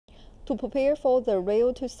To prepare for the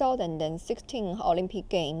Rio 2016 Olympic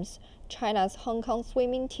Games, China's Hong Kong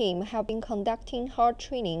swimming team have been conducting hard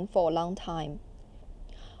training for a long time.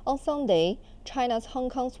 On Sunday, China's Hong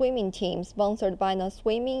Kong swimming team, sponsored by a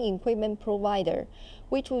swimming equipment provider,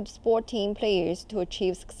 which would support team players to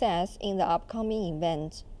achieve success in the upcoming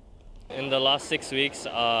event. In the last 6 weeks,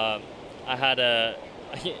 I had a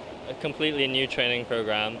completely new training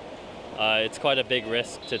program. It's quite a big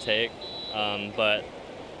risk to take, but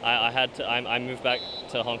I moved back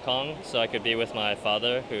to Hong Kong so I could be with my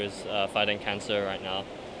father, who is fighting cancer right now.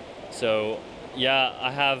 So yeah,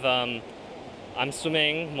 I'm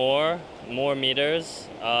swimming more meters.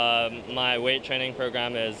 My weight training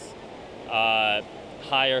program is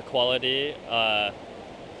higher quality,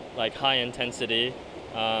 like high intensity,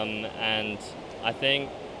 and I think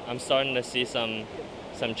I'm starting to see some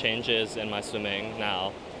changes in my swimming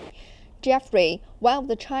now. Jeffrey, one of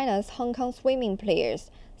the China's Hong Kong swimming players,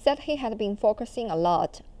 said he had been focusing a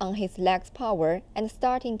lot on his legs power and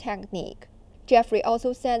starting technique. Jeffrey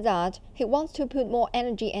also said that he wants to put more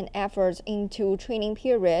energy and effort into training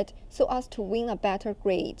period so as to win a better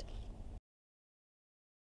grade.